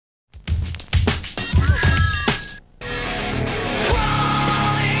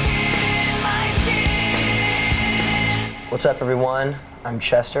What's up, everyone? I'm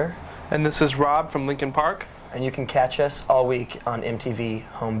Chester. And this is Rob from Linkin Park. And you can catch us all week on MTV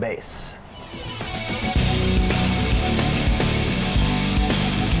Homebase.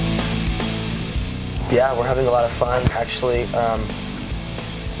 Yeah, we're having a lot of fun. Actually,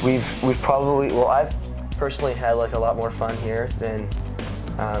 we've probably, well, I've personally had like a lot more fun here than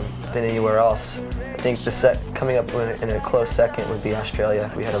anywhere else. I think the set coming up in a close second would be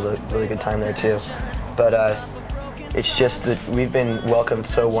Australia. We had a really good time there too. But it's just that we've been welcomed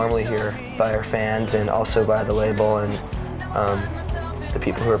so warmly here by our fans and also by the label and the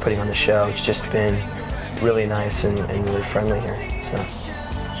people who are putting on the show. It's just been really nice and really friendly here. So.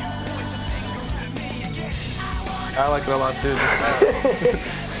 I like it a lot too.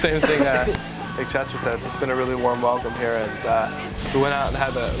 Just, same thing like Chester said, it's just been a really warm welcome here, and we went out and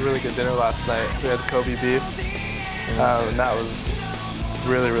had a really good dinner last night. We had Kobe beef, and that was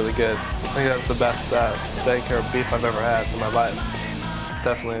really good. I think that's the best steak or beef I've ever had in my life.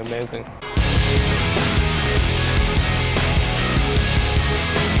 Definitely amazing.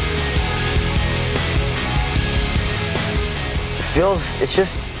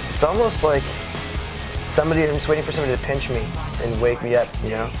 It's almost like I'm just waiting for somebody to pinch me and wake me up,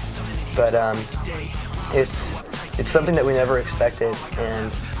 you know? But it's something that we never expected,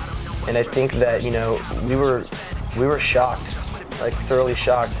 and I think that, you know, we were shocked, like thoroughly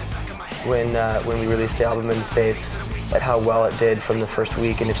shocked when we released the album in the States at how well it did from the first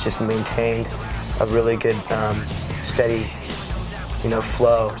week, and it's just maintained a really good steady, you know,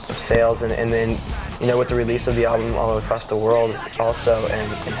 flow of sales, and then, you know, with the release of the album all across the world also,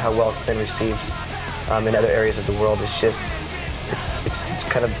 and how well it's been received in other areas of the world, it's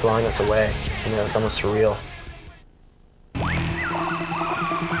kind of blowing us away. You know, it's almost surreal.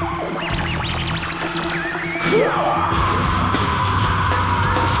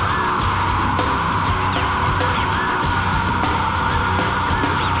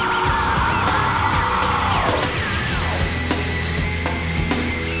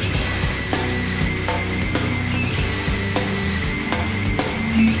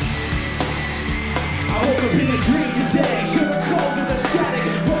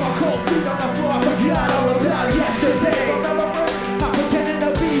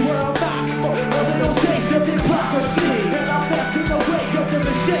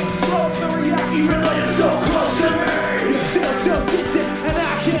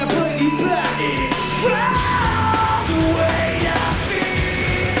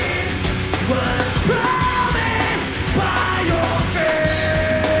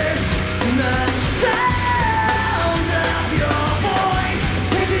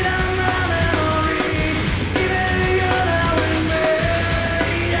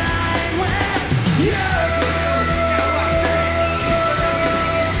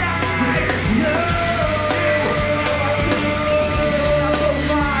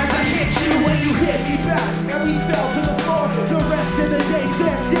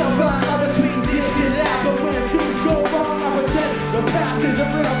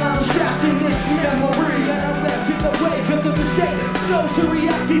 To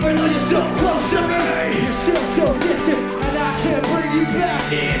react even though you're so close to me. You're still so distant and I can't bring you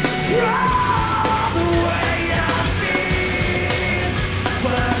back. It's true the way I feel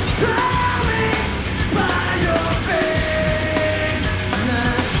was promised by your face. The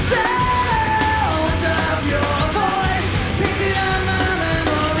sound of your voice painted on my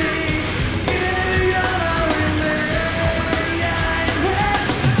memories. Even if you're not with me, I'm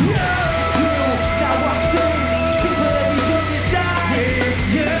with you. Now I say, keep everything inside.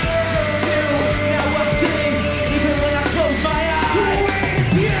 Now I sing, even when I close my eyes.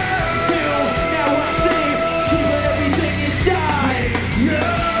 With you,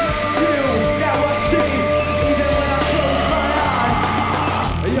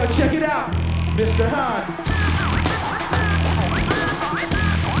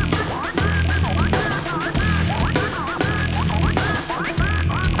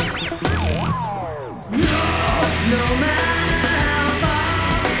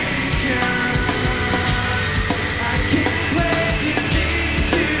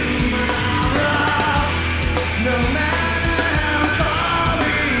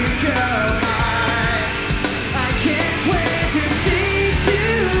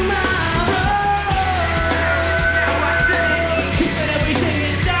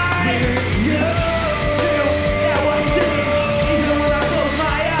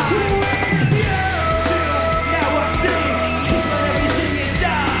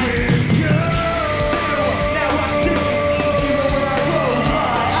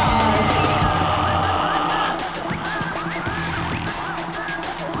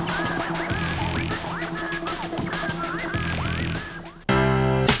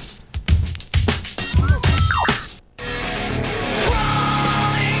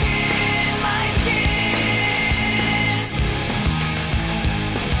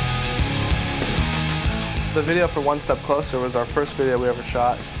 the video for One Step Closer was our first video we ever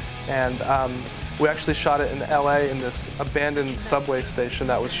shot, and we actually shot it in LA in this abandoned subway station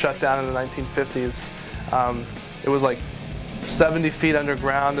that was shut down in the 1950s. It was like 70 feet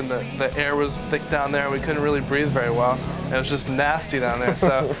underground, and the air was thick down there, and we couldn't really breathe very well. And it was just nasty down there.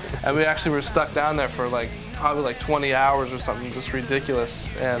 So, and we actually were stuck down there for like probably like 20 hours or something, just ridiculous.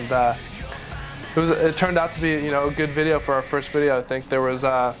 And it turned out to be, you know, a good video for our first video. I think there was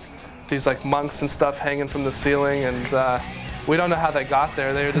these like monks and stuff hanging from the ceiling, and we don't know how they got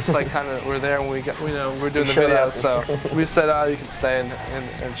there. They were just like kind of were there when we got, you know, we were doing the video. So we said, oh, you can stay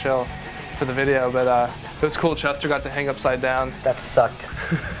and chill for the video. But it was cool. Chester got to hang upside down. That sucked.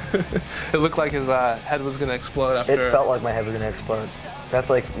 It looked like his head was gonna explode after. It felt like my head was gonna explode. That's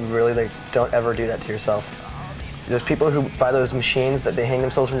like really, like, don't ever do that to yourself. There's people who buy those machines that they hang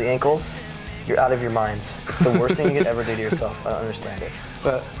themselves from the ankles. You're out of your minds. It's the worst thing you could ever do to yourself. I don't understand it.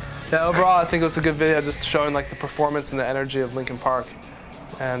 But yeah, overall, I think it was a good video, just showing like the performance and the energy of Linkin Park.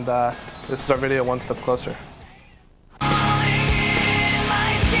 And this is our video, One Step Closer.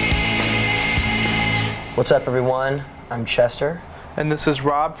 What's up, everyone? I'm Chester. And this is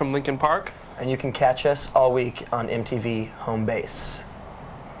Rob from Linkin Park. And you can catch us all week on MTV Homebase.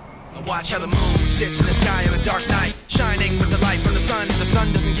 Watch how the moon sits in the sky on a dark night, shining with the light from the sun. The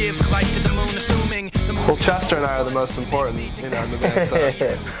sun doesn't give light to the moon, assuming the moon. Well, Chester and I are the most important, you know, in the band. So.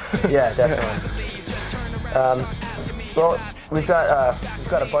 Yeah, definitely. Well, we've got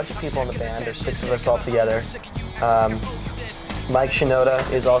a bunch of people in the band. There's 6 of us all together. Mike Shinoda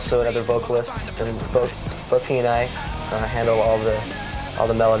is also another vocalist, and both he and I handle all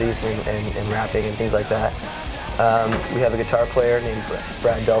the melodies and rapping and things like that. We have a guitar player named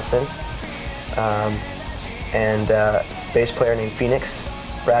Brad Delson, and bass player named Phoenix.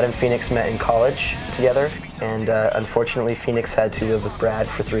 Brad and Phoenix met in college together, and unfortunately Phoenix had to live with Brad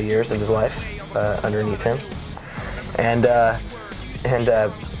for 3 years of his life underneath him. And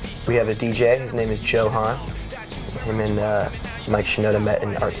we have a DJ, his name is Joe Hahn. Him and Mike Shinoda met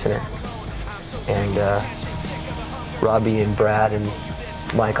in Art Center. And Robbie and Brad and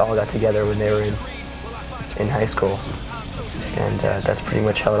Mike all got together when they were in high school, and that's pretty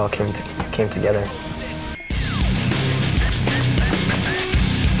much how it all came together.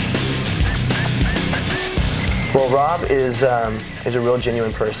 Well, Rob is a real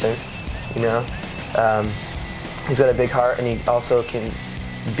genuine person, you know. He's got a big heart, and he also can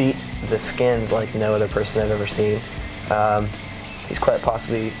beat the skins like no other person I've ever seen. He's quite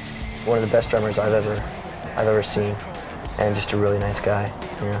possibly one of the best drummers I've ever seen, and just a really nice guy,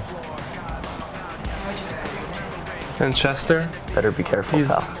 you know. And Chester? Better be careful,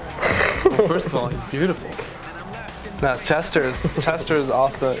 pal. Well, first of all, he's beautiful. Now, Chester is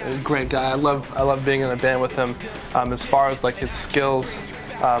also a great guy. I love being in a band with him. As far as like his skills,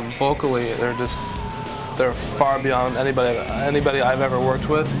 vocally, they're far beyond anybody I've ever worked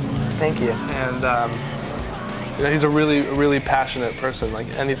with. Thank you. And you know, he's a really passionate person. Like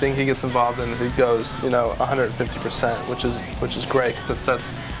anything he gets involved in, he goes, you know, 150%, which is great, because it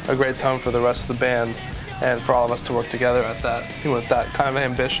sets a great tone for the rest of the band, and for all of us to work together at that, with that kind of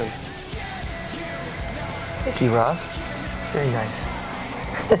ambition. Thank you, Rob. Very nice.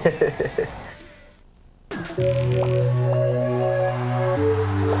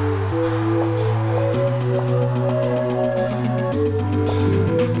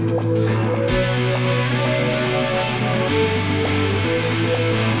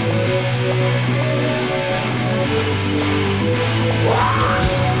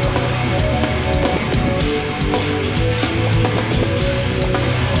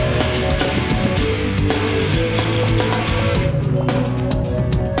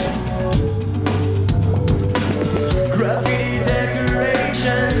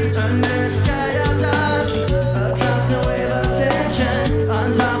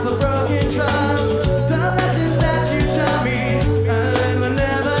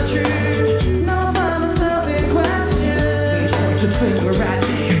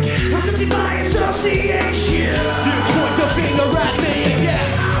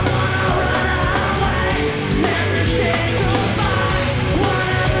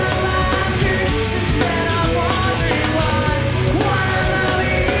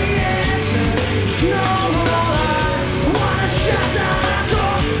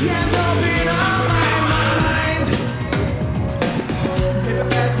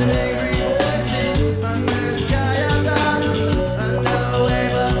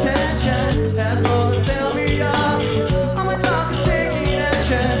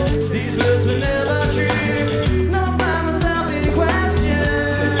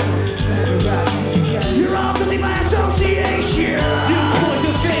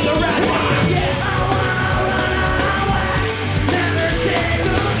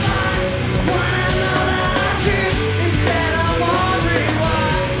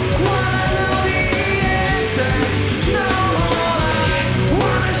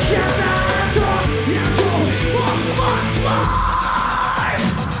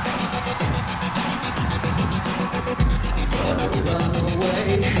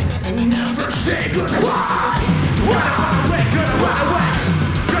 never say goodbye. Run away, gonna run away.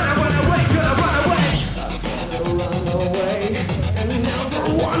 Gonna run away, gonna run away. I'm gonna run away and never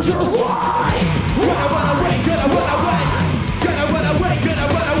wonder why. Gonna run away, gonna run away. Gonna run away, gonna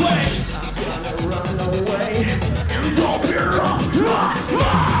run away. I'm gonna run away and don't be wrong.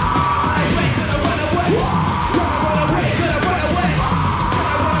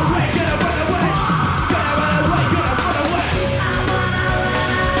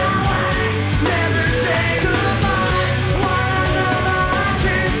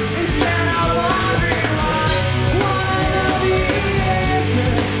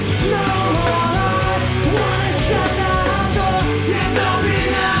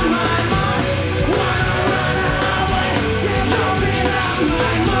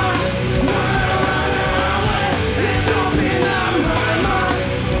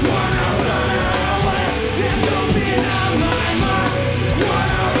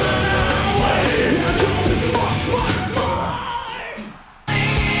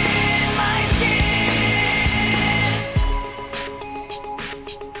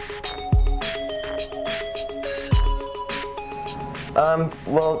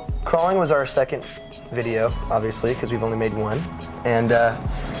 Well, Crawling was our second video, obviously, because we've only made one. And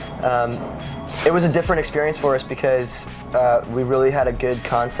it was a different experience for us because we really had a good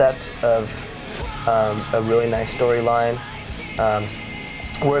concept of a really nice storyline.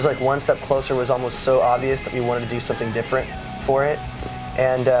 Whereas like One Step Closer was almost so obvious that we wanted to do something different for it.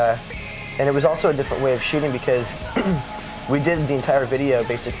 And it was also a different way of shooting because we did the entire video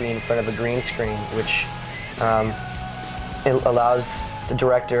basically in front of a green screen, which it allows the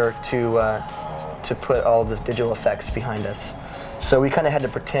director to put all the digital effects behind us. So we kind of had to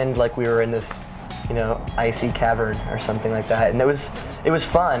pretend like we were in this, you know, icy cavern or something like that, and it was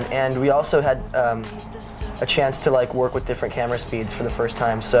fun. And we also had a chance to like work with different camera speeds for the first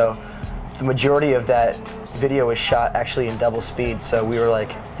time. So the majority of that video was shot actually in double speed. So we were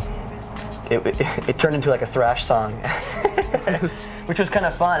like, it turned into like a thrash song. Which was kind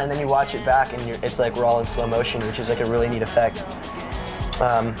of fun, and then you watch it back and it's like we're all in slow motion, which is like a really neat effect.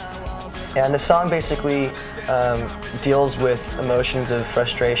 And the song basically deals with emotions of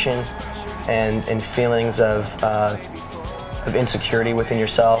frustration and feelings of insecurity within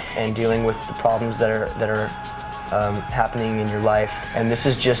yourself and dealing with the problems that are happening in your life. And this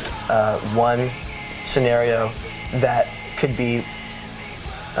is just one scenario that could be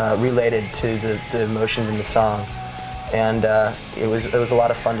related to the emotions in the song. And it was a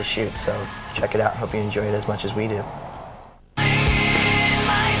lot of fun to shoot, so check it out. Hope you enjoy it as much as we do.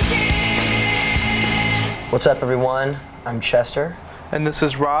 What's up, everyone? I'm Chester. And this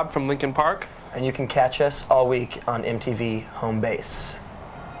is Rob from Linkin Park. And you can catch us all week on MTV Homebase.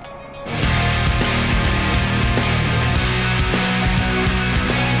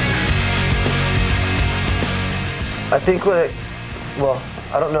 I think well,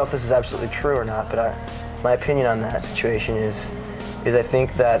 I don't know if this is absolutely true or not, but my opinion on that situation is I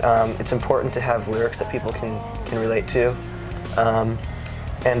think that it's important to have lyrics that people can relate to,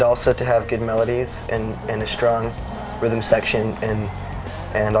 and also to have good melodies and a strong rhythm section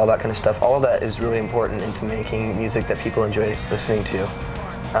and all that kind of stuff. All of that is really important into making music that people enjoy listening to,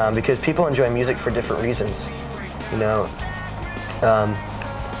 because people enjoy music for different reasons. You know,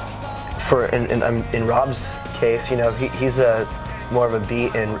 in Rob's case, you know, he's more of a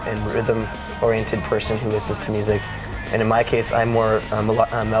beat and rhythm-oriented person who listens to music, and in my case, I'm more a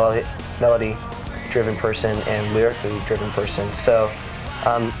melody-driven person and lyrically-driven person. So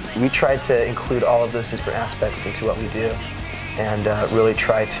we try to include all of those different aspects into what we do, and really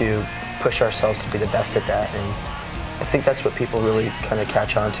try to push ourselves to be the best at that. And I think that's what people really kind of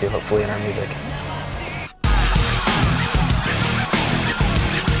catch on to, hopefully, in our music.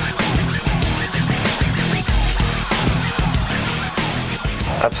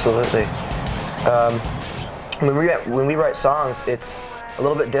 Absolutely. When we write songs, it's a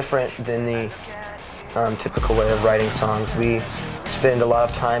little bit different than the typical way of writing songs. We spend a lot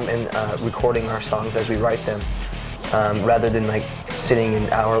of time in recording our songs as we write them, rather than like sitting in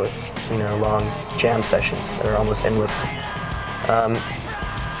long jam sessions that are almost endless.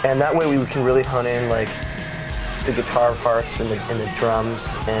 And that way we can really hone in like the guitar parts and the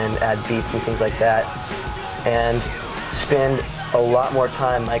drums and add beats and things like that, and spend a lot more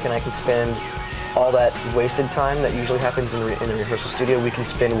time. Mike and I can spend all that wasted time that usually happens in the rehearsal studio, we can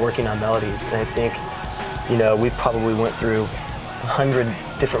spend working on melodies. And I think, you know, we probably went through 100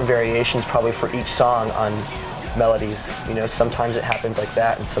 different variations probably for each song on melodies. You know, sometimes it happens like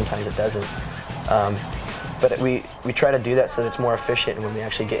that and sometimes it doesn't. But we try to do that so that it's more efficient, and when we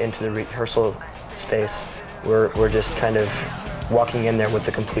actually get into the rehearsal space, we're just kind of walking in there with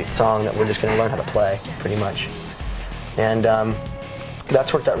the complete song that we're just going to learn how to play, pretty much. And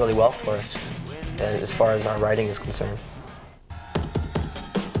that's worked out really well for us as far as our writing is concerned.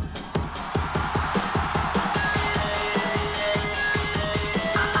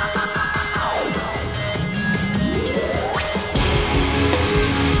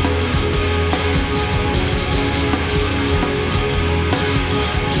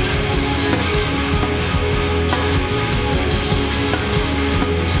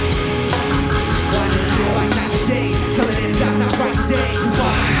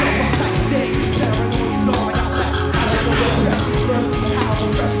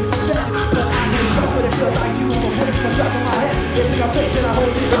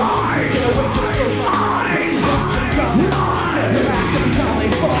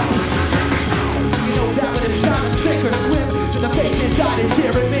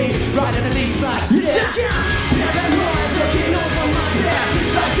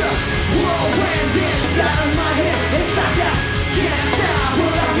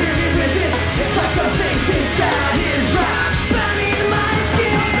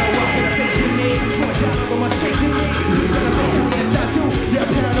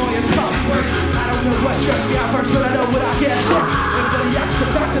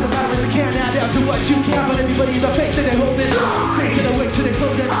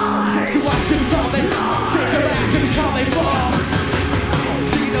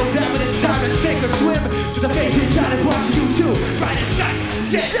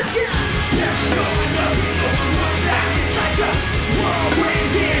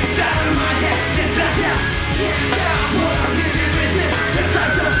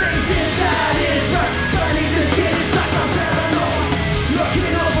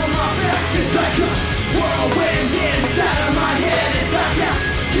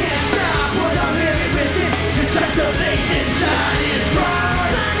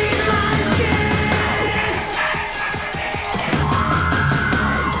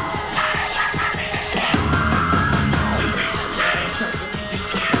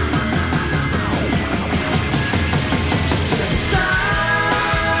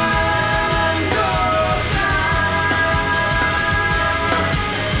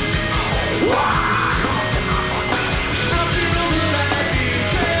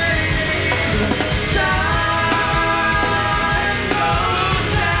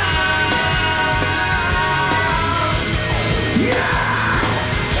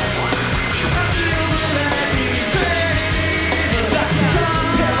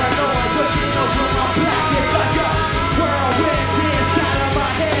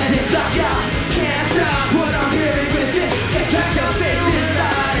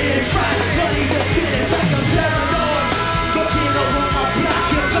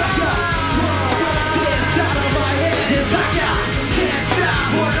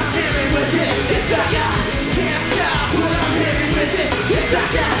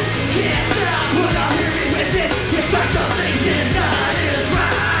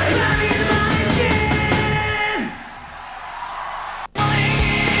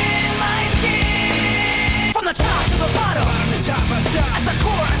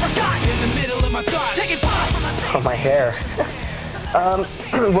 Oh, my hair.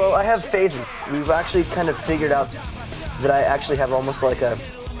 Well, I have phases. We've actually kind of figured out that I actually have almost like a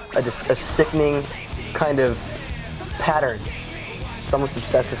sickening kind of pattern. It's almost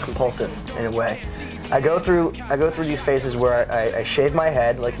obsessive compulsive in a way. I go through these phases where I shave my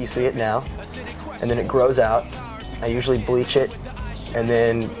head like you see it now, and then it grows out. I usually bleach it, and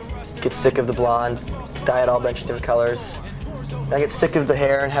then get sick of the blonde, dye it all a bunch of different colors. I get sick of the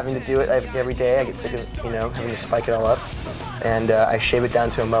hair and having to do it every day. I get sick of, having to spike it all up. And I shave it down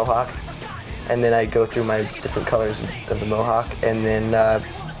to a mohawk. And then I go through my different colors of the mohawk. And then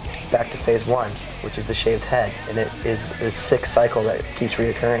back to phase one, which is the shaved head. And it is a sick cycle that keeps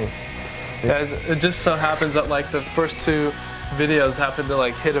reoccurring. Yeah, it just so happens that like the first two videos happened to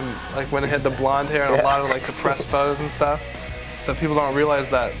like hit him like when it hit the blonde hair and a lot of like the press photos and stuff. So people don't realize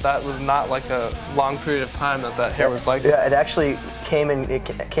that that was not like a long period of time that hair was like that. Yeah, it actually came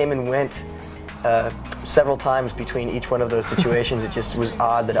and went several times between each one of those situations. It just was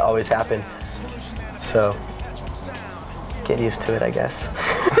odd that it always happened. So get used to it, I guess.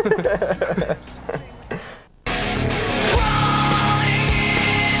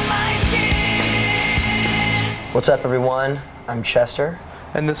 What's up, everyone? I'm Chester.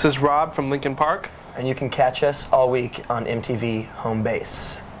 And this is Rob from Linkin Park. And you can catch us all week on MTV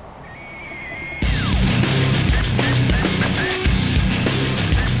Homebase.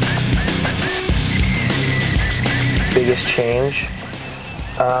 Biggest change?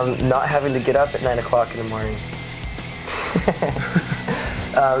 Not having to get up at 9 o'clock in the morning.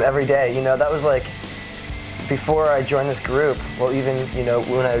 every day. You know, that was like before I joined this group. Well, even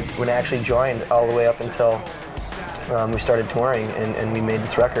when I actually joined, all the way up until we started touring and we made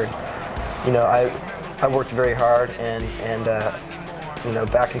this record. You know, I worked very hard, and you know,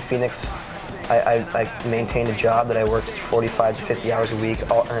 back in Phoenix, I maintained a job that I worked 45 to 50 hours a week,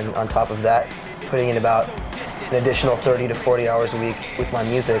 and on top of that, putting in about an additional 30 to 40 hours a week with my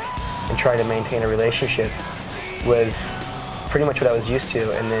music and trying to maintain a relationship was pretty much what I was used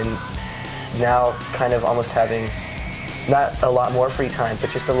to. And then now kind of almost having not a lot more free time, but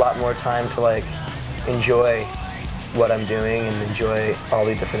just a lot more time to like enjoy what I'm doing and enjoy all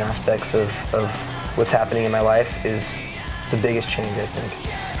the different aspects of what's happening in my life is the biggest change, I think,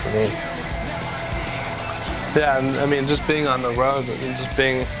 for me. Yeah, and I mean, just being on the road and just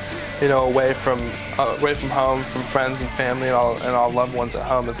being, you know, away from home, from friends and family and all loved ones at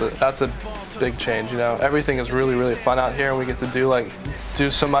home, that's a big change. You know, everything is really, really fun out here, and we get to do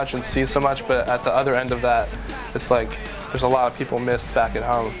so much and see so much. But at the other end of that, it's like there's a lot of people missed back at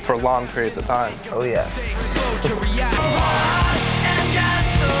home for long periods of time. Oh yeah.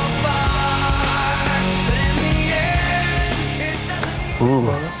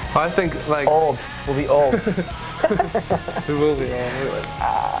 Ooh. I think like old. We'll be old. We will be old.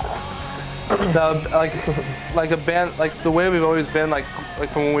 No, like a band, like the way we've always been, like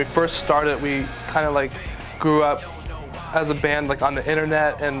from when we first started, we kind of like grew up as a band like on the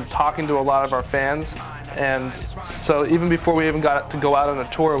internet and talking to a lot of our fans. And so even before we even got to go out on a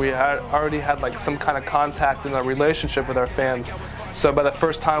tour, we already had like some kind of contact and a relationship with our fans. So by the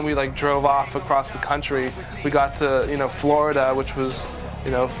first time we like drove off across the country, we got to, you know, Florida, which was,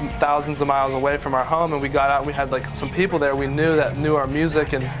 you know, thousands of miles away from our home, and we got out and we had like some people there we knew that knew our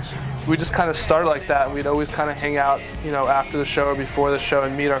music, and we just kind of started like that. And we'd always kind of hang out, you know, after the show or before the show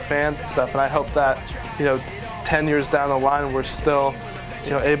and meet our fans and stuff. And I hope that, you know, 10 years down the line, we're still,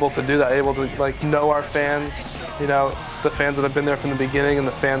 you know, able to do that, able to like know our fans, you know, the fans that have been there from the beginning and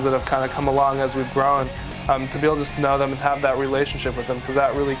the fans that have kind of come along as we've grown, to be able to just know them and have that relationship with them, because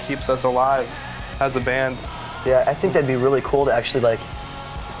that really keeps us alive as a band. Yeah, I think that'd be really cool to actually like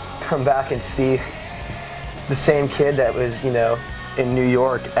come back and see the same kid that was, you know, in New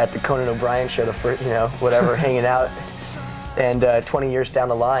York at the Conan O'Brien show, the first, you know, whatever, hanging out, and 20 years down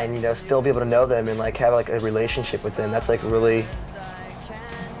the line, you know, still be able to know them and like have like a relationship with them. That's like really,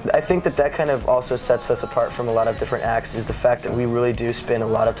 I think that kind of also sets us apart from a lot of different acts, is the fact that we really do spend a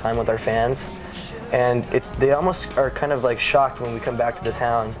lot of time with our fans, and they almost are kind of like shocked when we come back to the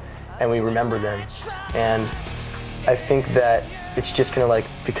town and we remember them. And I think that it's just gonna like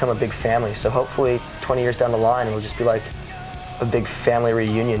become a big family. So hopefully 20 years down the line, it'll just be like a big family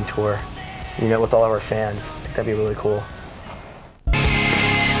reunion tour, you know, with all of our fans. I think that'd be really cool.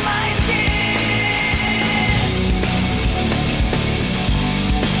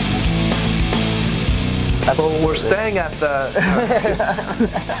 Well, we're staying at the...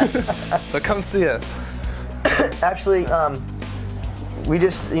 So come see us. Actually, we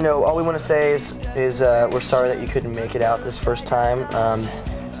just, you know, all we want to say is we're sorry that you couldn't make it out this first time.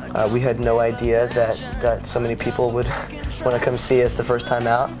 We had no idea that so many people would want to come see us the first time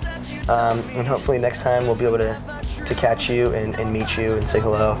out. And hopefully next time we'll be able to catch you and meet you and say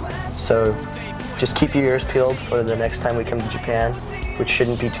hello. So just keep your ears peeled for the next time we come to Japan, which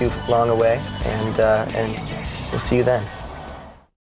shouldn't be too long away, and we'll see you then.